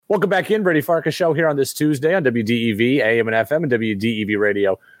Welcome back in, Brady Farkas Show here on this Tuesday on WDEV, AM and FM, and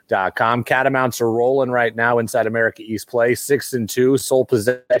WDEVradio.com. Catamounts are rolling right now inside America East Play, 6-2, sole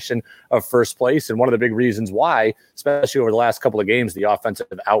possession of first place. And one of the big reasons why, especially over the last couple of games, the offensive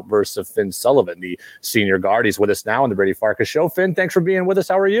outbursts of Finn Sullivan, the senior guard. He's with us now on the Brady Farkas Show. Finn, thanks for being with us.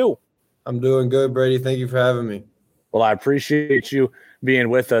 How are you? I'm doing good, Brady. Thank you for having me. Well, I appreciate you being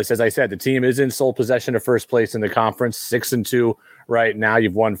with us. As I said, the team is in sole possession of first place in the conference, 6-2 right now.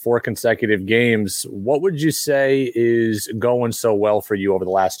 You've won 4 consecutive games. What would you say is going so well for you over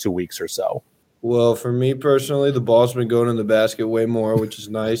the last 2 weeks or so? Well, for me personally, the ball's been going in the basket way more, which is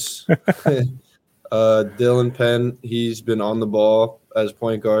nice. Dylan Penn, he's been on the ball as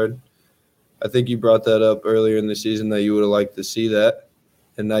point guard. I think you brought that up earlier in the season that you would have liked to see that,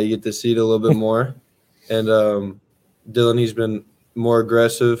 and now you get to see it a little bit more. And Dylan, he's been more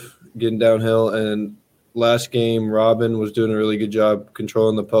aggressive, getting downhill. And last game, Robin was doing a really good job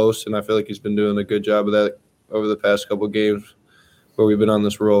controlling the post, and I feel like he's been doing a good job of that over the past couple of games where we've been on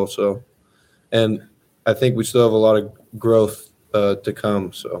this roll. So, and I think we still have a lot of growth to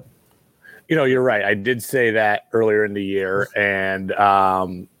come. So, you know, you're right. I did say that earlier in the year, and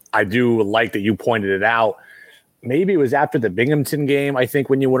I do like that you pointed it out. Maybe it was after the Binghamton game, I think,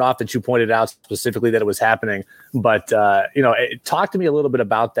 when you went off, that you pointed out specifically that it was happening. But, talk to me a little bit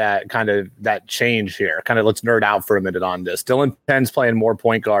about that that change here. Let's nerd out for a minute on this. Dylan Penn's playing more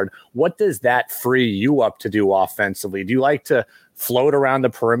point guard. What does that free you up to do offensively? Do you like to float around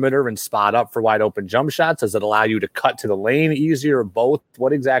the perimeter and spot up for wide open jump shots? Does it allow you to cut to the lane easier, or both?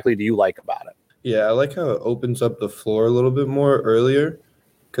 What exactly do you like about it? Yeah, I like how it opens up the floor a little bit more earlier,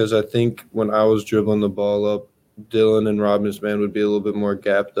 because I think when I was dribbling the ball up, Dylan and Robin's man would be a little bit more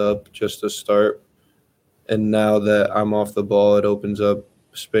gapped up just to start. And now that I'm off the ball, it opens up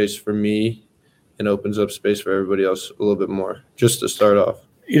space for me and opens up space for everybody else a little bit more just to start off.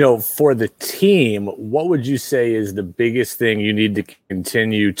 You know, for the team, what would you say is the biggest thing you need to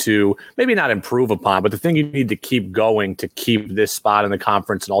continue to maybe not improve upon, but the thing you need to keep going to keep this spot in the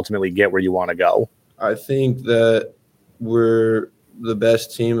conference and ultimately get where you want to go? I think that we're the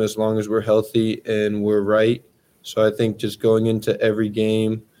best team as long as we're healthy and we're right. So I think just going into every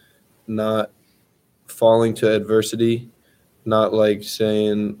game, not falling to adversity, not like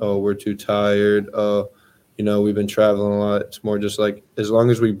saying, oh, we're too tired, we've been traveling a lot. It's more just like as long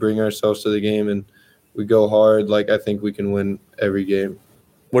as we bring ourselves to the game and we go hard, I think we can win every game.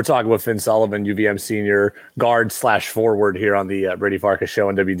 We're talking with Finn Sullivan, UVM senior guard/forward here on the Brady Farkas Show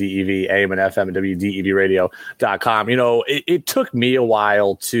on WDEV, AM and FM, and WDEVradio.com. You know, it took me a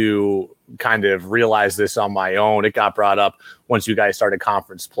while to kind of realize this on my own. It got brought up once you guys started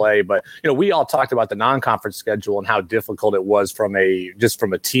conference play. But, we all talked about the non-conference schedule and how difficult it was from a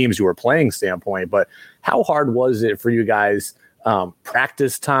teams you were playing standpoint. But how hard was it for you guys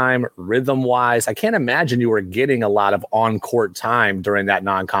practice time, rhythm-wise? I can't imagine you were getting a lot of on-court time during that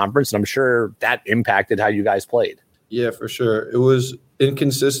non-conference, and I'm sure that impacted how you guys played. Yeah, for sure. It was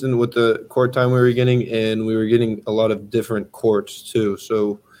inconsistent with the court time we were getting, and we were getting a lot of different courts too.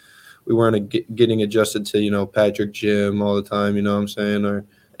 So we weren't getting adjusted to, Patrick Gym all the time, you know what I'm saying?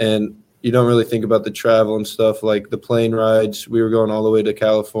 And you don't really think about the travel and stuff, like the plane rides. We were going all the way to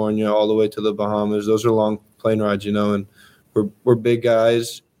California, all the way to the Bahamas. Those are long plane rides, and we're big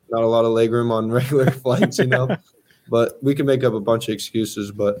guys, not a lot of legroom on regular flights, but we can make up a bunch of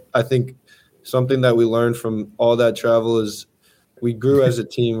excuses. But I think something that we learned from all that travel is we grew as a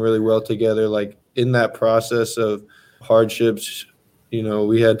team really well together. Like in that process of hardships,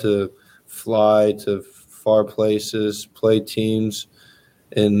 we had to fly to far places, play teams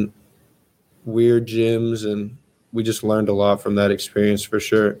in weird gyms, and we just learned a lot from that experience for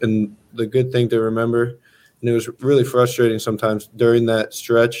sure. And the good thing to remember, and it was really frustrating sometimes during that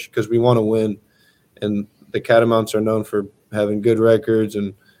stretch because we want to win, and the Catamounts are known for having good records,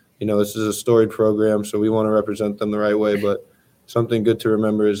 and this is a storied program, so we want to represent them the right way. But something good to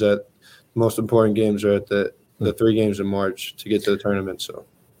remember is that the most important games are at the 3 games in March to get to the tournament. So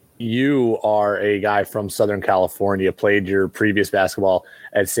you are a guy from Southern California, played your previous basketball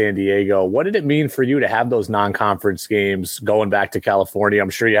at San Diego. What did it mean for you to have those non-conference games going back to California?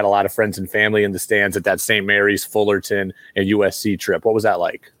 I'm sure you had a lot of friends and family in the stands at that St. Mary's, Fullerton, and USC trip. What was that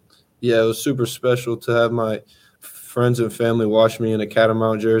like? Yeah, it was super special to have my friends and family watch me in a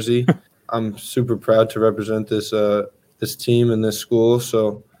Catamount jersey. I'm super proud to represent this team and this school.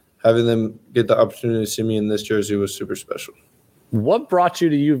 So having them get the opportunity to see me in this jersey was super special. What brought you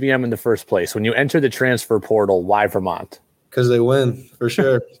to UVM in the first place? When you entered the transfer portal, why Vermont? Because they win, for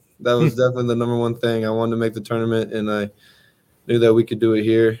sure. That was definitely the number one thing. I wanted to make the tournament, and I knew that we could do it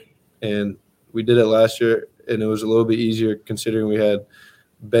here. And we did it last year, and it was a little bit easier considering we had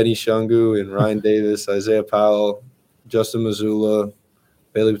Benny Shungu and Ryan Davis, Isaiah Powell, Justin Mazzulla,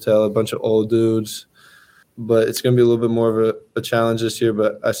 Bailey Patel, a bunch of old dudes. But it's going to be a little bit more of a challenge this year,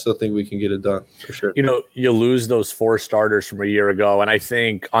 but I still think we can get it done for sure. You know, you lose those 4 starters from a year ago, and I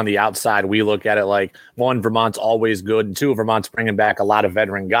think on the outside we look at it like, 1, Vermont's always good, and 2, Vermont's bringing back a lot of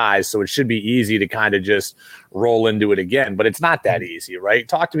veteran guys, so it should be easy to kind of just roll into it again, but it's not that easy, right?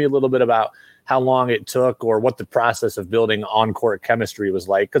 Talk to me a little bit about how long it took or what the process of building on-court chemistry was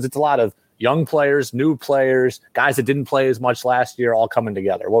like, because it's a lot of young players, new players, guys that didn't play as much last year all coming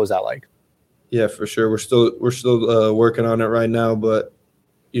together. What was that like? Yeah, for sure. We're still working on it right now, but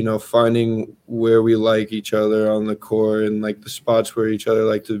you know, finding where we like each other on the court and like the spots where each other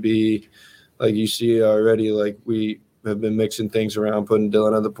like to be. Like you see already, like we have been mixing things around, putting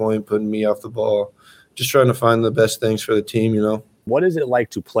Dylan at the point, putting me off the ball, just trying to find the best things for the team, you know. What is it like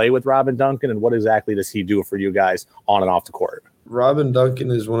to play with Robin Duncan, and what exactly does he do for you guys on and off the court? Robin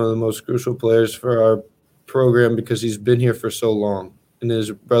Duncan is one of the most crucial players for our program because he's been here for so long, and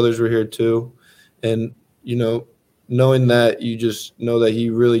his brothers were here too. And, you know, knowing that, you just know that he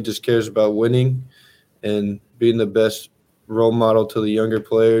really just cares about winning and being the best role model to the younger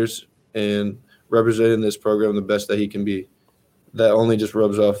players and representing this program the best that he can be. That only just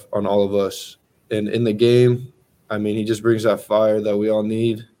rubs off on all of us. And in the game, I mean, he just brings that fire that we all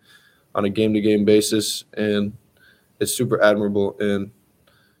need on a game-to-game basis, and it's super admirable and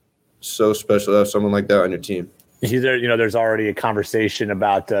so special to have someone like that on your team. There's already a conversation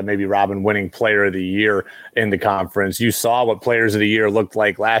about maybe Robin winning Player of the Year in the conference. You saw what Players of the Year looked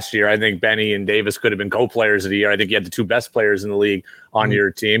like last year. I think Benny and Davis could have been co-players of the year. I think you had the 2 best players in the league on your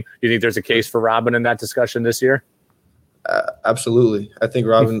team. You think there's a case for Robin in that discussion this year? Absolutely. I think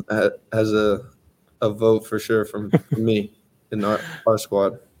Robin has a vote for sure from me in our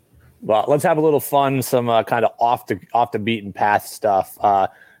squad. Well, let's have a little fun, some kind of off the beaten path stuff.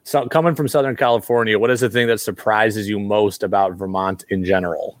 So coming from Southern California, what is the thing that surprises you most about Vermont in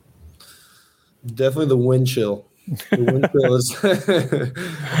general? Definitely the wind chill. The wind chill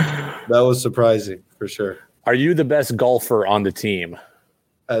that was surprising for sure. Are you the best golfer on the team?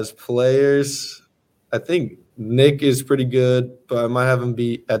 As players, I think Nick is pretty good, but I might have him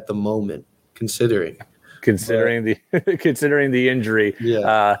beat at the moment, considering the injury.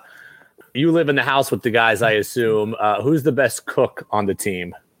 Yeah. You live in the house with the guys, I assume. Who's the best cook on the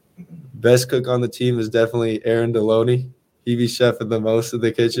team? Best cook on the team is definitely Aaron Deloney. He be chefing the most in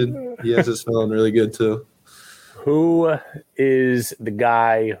the kitchen. He has it smelling really good too. Who is the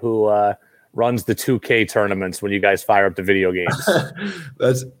guy who runs the 2K tournaments when you guys fire up the video games?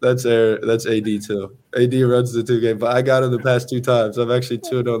 That's AD too. AD runs the 2K, but I got him the past 2 times. I've actually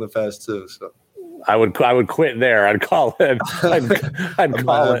 2-0 on the past 2. So I would quit there. I'd call it. I'd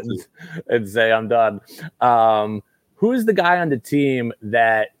call it and say I'm done. Who is the guy on the team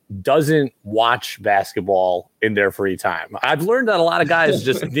that doesn't watch basketball in their free time? I've learned that a lot of guys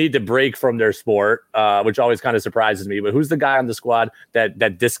just need to break from their sport, which always kind of surprises me. But who's the guy on the squad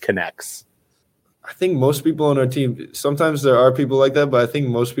that disconnects? I think most people on our team, sometimes there are people like that, but I think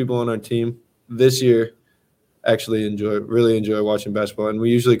most people on our team this year actually really enjoy watching basketball. And we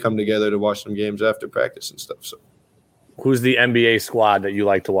usually come together to watch some games after practice and stuff. So who's the NBA squad that you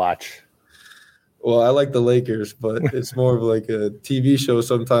like to watch? Well, I like the Lakers, but it's more of like a TV show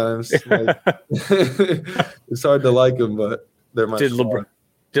sometimes. Like, it's hard to like them, but they're my squad.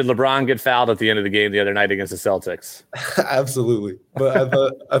 Did LeBron get fouled at the end of the game the other night against the Celtics? Absolutely. But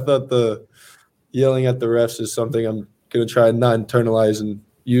I thought the yelling at the refs is something I'm going to try and not internalize and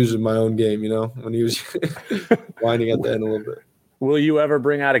use in my own game, you know, when he was whining at the end a little bit. Will you ever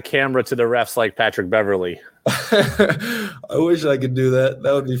bring out a camera to the refs like Patrick Beverly? I wish I could do that.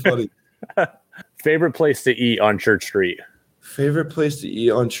 That would be funny. Favorite place to eat on Church Street? Favorite place to eat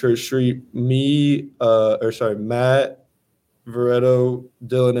on Church Street? Matt, Veretto,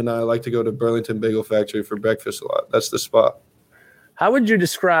 Dylan, and I like to go to Burlington Bagel Factory for breakfast a lot. That's the spot. How would you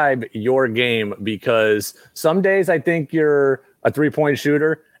describe your game? Because some days I think you're a 3-point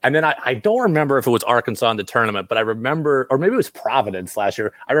shooter, and then I don't remember if it was Arkansas in the tournament, but I remember, or maybe it was Providence last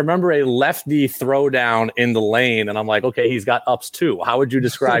year, I remember a lefty throwdown in the lane, and I'm like, okay, he's got ups too. How would you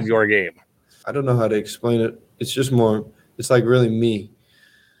describe your game? I don't know how to explain it. It's just more, it's like really me.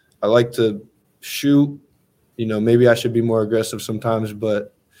 I like to shoot. You know, maybe I should be more aggressive sometimes,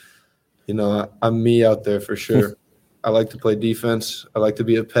 but, you know, I'm me out there for sure. I like to play defense. I like to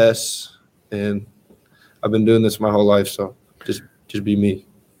be a pest, and I've been doing this my whole life, so just be me.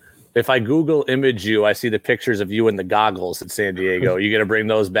 If I Google image you, I see the pictures of you in the goggles at San Diego. You going to bring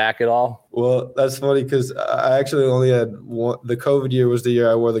those back at all? Well, that's funny because I actually only had one. The COVID year was the year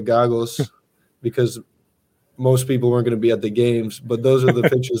I wore the goggles because most people weren't going to be at the games, but those are the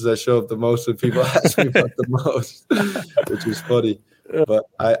pictures that show up the most when people ask me about the most, which is funny. But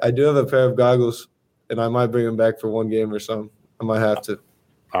I do have a pair of goggles, and I might bring them back for one game or something. I might have to.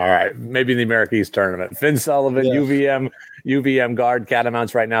 All right, maybe in the America East tournament. Finn Sullivan, yeah. UVM guard.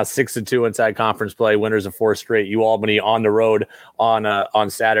 Catamounts right now 6-2 inside conference play. Winners of 4 straight. Albany on the road on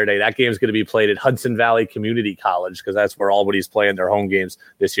Saturday. That game is going to be played at Hudson Valley Community College because that's where Albany's playing their home games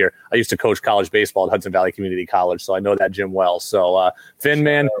this year. I used to coach college baseball at Hudson Valley Community College, so I know that gym well. So Finn,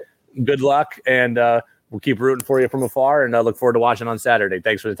 man, good luck, and we'll keep rooting for you from afar. And I look forward to watching on Saturday.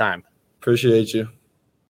 Thanks for the time. Appreciate you.